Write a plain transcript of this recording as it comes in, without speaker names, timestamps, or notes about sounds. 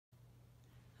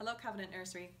Hello, Covenant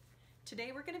Nursery.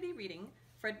 Today we're going to be reading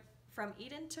From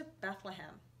Eden to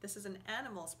Bethlehem. This is an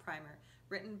animals primer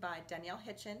written by Danielle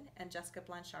Hitchin and Jessica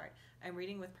Blanchard. I'm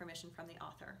reading with permission from the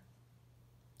author.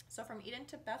 So From Eden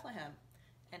to Bethlehem,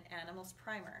 an animals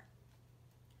primer.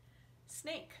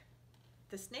 Snake.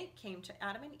 The snake came to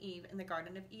Adam and Eve in the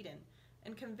Garden of Eden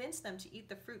and convinced them to eat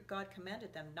the fruit God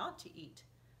commanded them not to eat.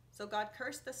 So God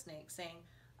cursed the snake, saying,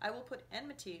 "I will put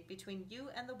enmity between you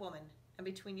and the woman, and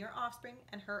between your offspring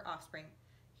and her offspring.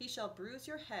 He shall bruise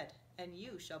your head, and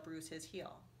you shall bruise his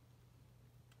heel."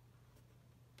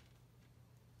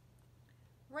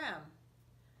 Ram.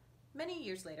 Many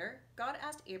years later, God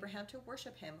asked Abraham to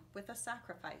worship him with a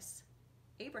sacrifice.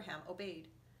 Abraham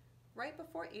obeyed. Right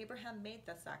before Abraham made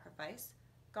the sacrifice,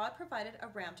 God provided a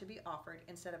ram to be offered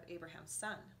instead of Abraham's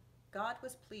son. God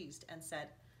was pleased and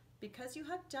said, "Because you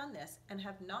have done this and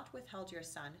have not withheld your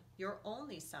son, your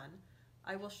only son,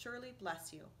 I will surely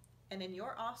bless you, and in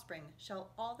your offspring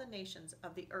shall all the nations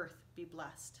of the earth be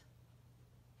blessed."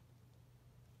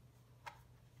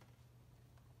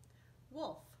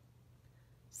 Wolf.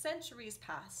 Centuries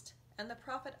passed, and the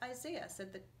prophet Isaiah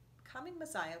said the coming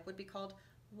Messiah would be called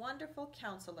Wonderful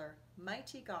Counselor,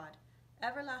 Mighty God,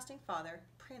 Everlasting Father,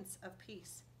 Prince of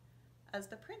Peace. As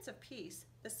the Prince of Peace,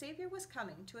 the Savior was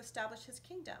coming to establish his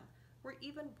kingdom, where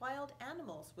even wild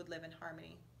animals would live in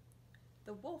harmony.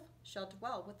 The wolf shall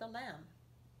dwell with the lamb.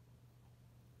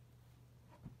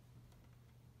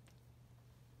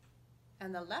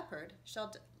 And the leopard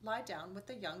shall lie down with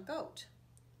the young goat.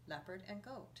 Leopard and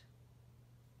goat.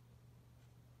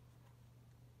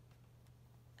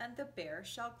 And the bear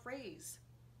shall graze.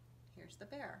 Here's the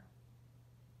bear.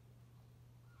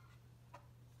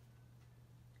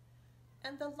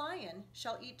 And the lion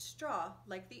shall eat straw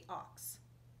like the ox.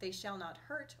 They shall not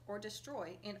hurt or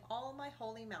destroy in all my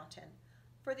holy mountain,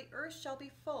 for the earth shall be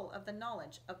full of the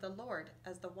knowledge of the Lord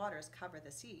as the waters cover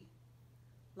the sea.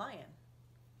 Lion.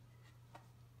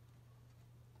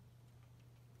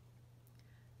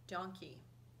 Donkey.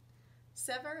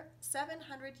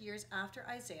 700 years after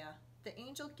Isaiah, the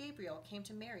angel Gabriel came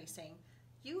to Mary, saying,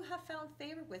 "You have found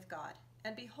favor with God,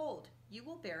 and behold, you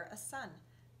will bear a son,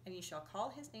 and you shall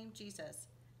call his name Jesus.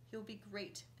 He will be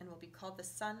great and will be called the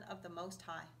Son of the Most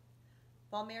High."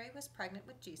 While Mary was pregnant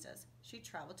with Jesus, she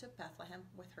traveled to Bethlehem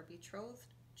with her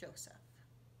betrothed Joseph.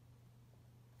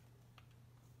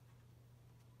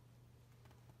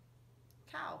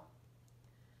 Cow.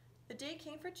 The day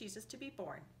came for Jesus to be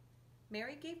born.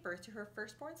 Mary gave birth to her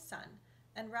firstborn son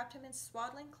and wrapped him in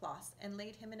swaddling cloths and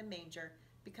laid him in a manger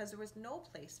because there was no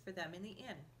place for them in the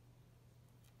inn.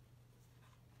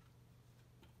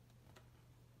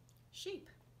 Sheep.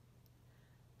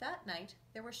 That night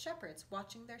there were shepherds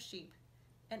watching their sheep.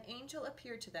 An angel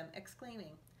appeared to them,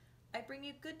 exclaiming, "I bring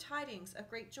you good tidings of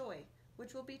great joy,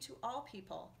 which will be to all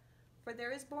people. For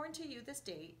there is born to you this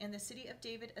day in the city of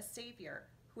David a Savior,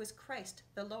 who is Christ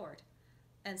the Lord."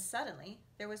 And suddenly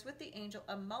there was with the angel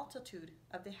a multitude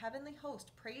of the heavenly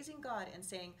host praising God and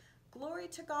saying, "Glory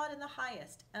to God in the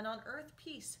highest, and on earth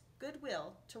peace,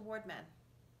 goodwill toward men."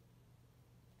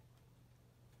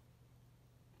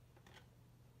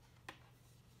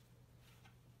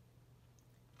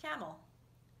 Camel.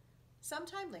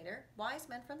 Sometime later, wise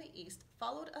men from the east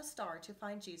followed a star to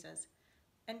find Jesus.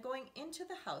 And going into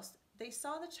the house, they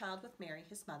saw the child with Mary,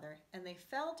 his mother, and they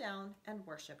fell down and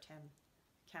worshipped him.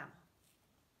 Camel.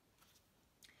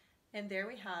 And there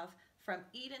we have From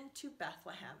Eden to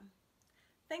Bethlehem.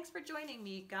 Thanks for joining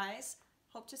me, guys.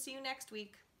 Hope to see you next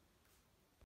week.